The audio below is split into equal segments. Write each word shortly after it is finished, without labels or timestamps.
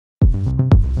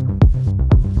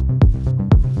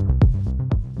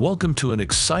Welcome to an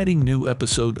exciting new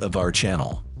episode of our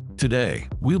channel. Today,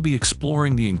 we'll be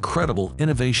exploring the incredible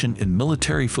innovation in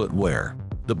military footwear,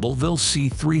 the Belleville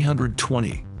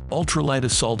C320 Ultralight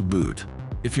Assault Boot.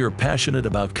 If you're passionate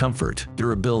about comfort,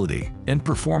 durability, and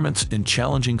performance in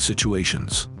challenging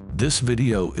situations, this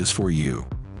video is for you.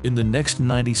 In the next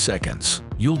 90 seconds,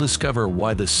 you'll discover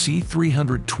why the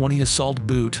C320 Assault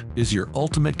Boot is your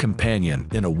ultimate companion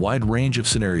in a wide range of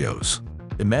scenarios.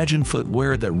 Imagine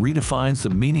footwear that redefines the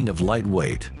meaning of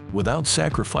lightweight without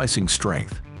sacrificing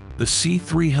strength. The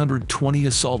C320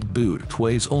 Assault Boot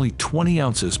weighs only 20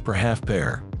 ounces per half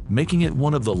pair, making it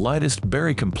one of the lightest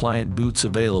Barry-compliant boots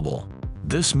available.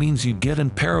 This means you get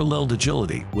unparalleled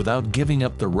agility without giving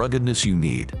up the ruggedness you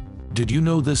need. Did you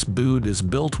know this boot is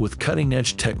built with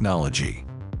cutting-edge technology?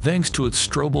 Thanks to its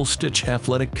Strobel stitch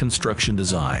athletic construction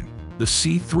design, the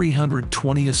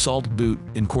C320 Assault Boot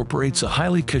incorporates a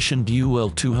highly cushioned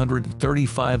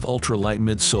UL235 ULTRA-LITE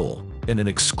midsole and an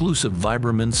exclusive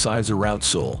VIBRAM Incisor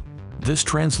outsole. This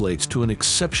translates to an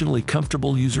exceptionally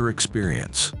comfortable user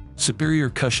experience,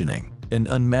 superior cushioning, and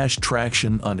unmatched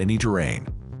traction on any terrain.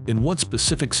 In what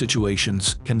specific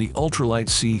situations can the Ultralight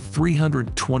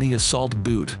C320 Assault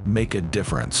Boot make a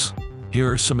difference?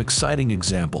 Here are some exciting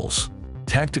examples.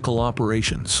 Tactical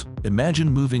operations. Imagine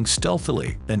moving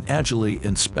stealthily and agilely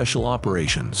in special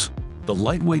operations. The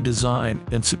lightweight design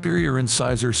and superior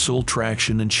incisor sole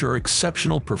traction ensure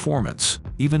exceptional performance,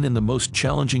 even in the most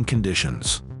challenging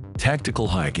conditions. Tactical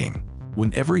hiking.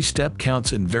 When every step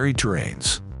counts in varied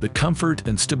terrains, the comfort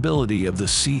and stability of the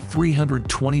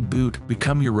C320 boot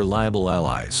become your reliable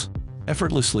allies.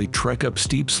 Effortlessly trek up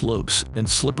steep slopes and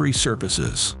slippery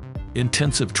surfaces.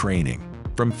 Intensive training.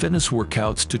 From fitness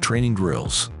workouts to training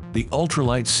drills, the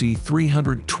Ultralight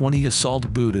C320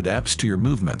 Assault Boot adapts to your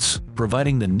movements,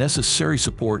 providing the necessary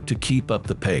support to keep up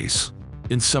the pace.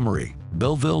 In summary,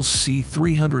 Belleville's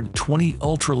C320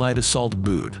 Ultralight Assault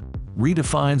Boot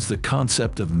redefines the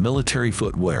concept of military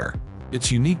footwear.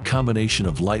 Its unique combination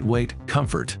of lightweight,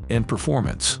 comfort, and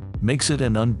performance makes it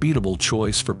an unbeatable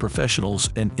choice for professionals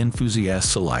and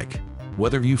enthusiasts alike.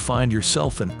 Whether you find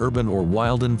yourself in urban or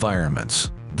wild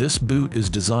environments, this boot is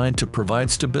designed to provide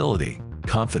stability,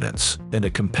 confidence, and a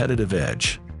competitive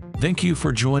edge. Thank you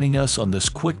for joining us on this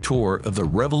quick tour of the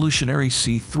revolutionary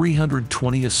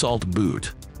C320 Assault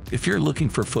Boot. If you're looking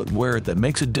for footwear that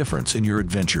makes a difference in your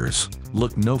adventures,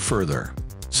 look no further.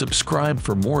 Subscribe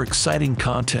for more exciting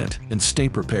content and stay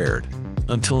prepared.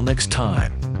 Until next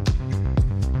time.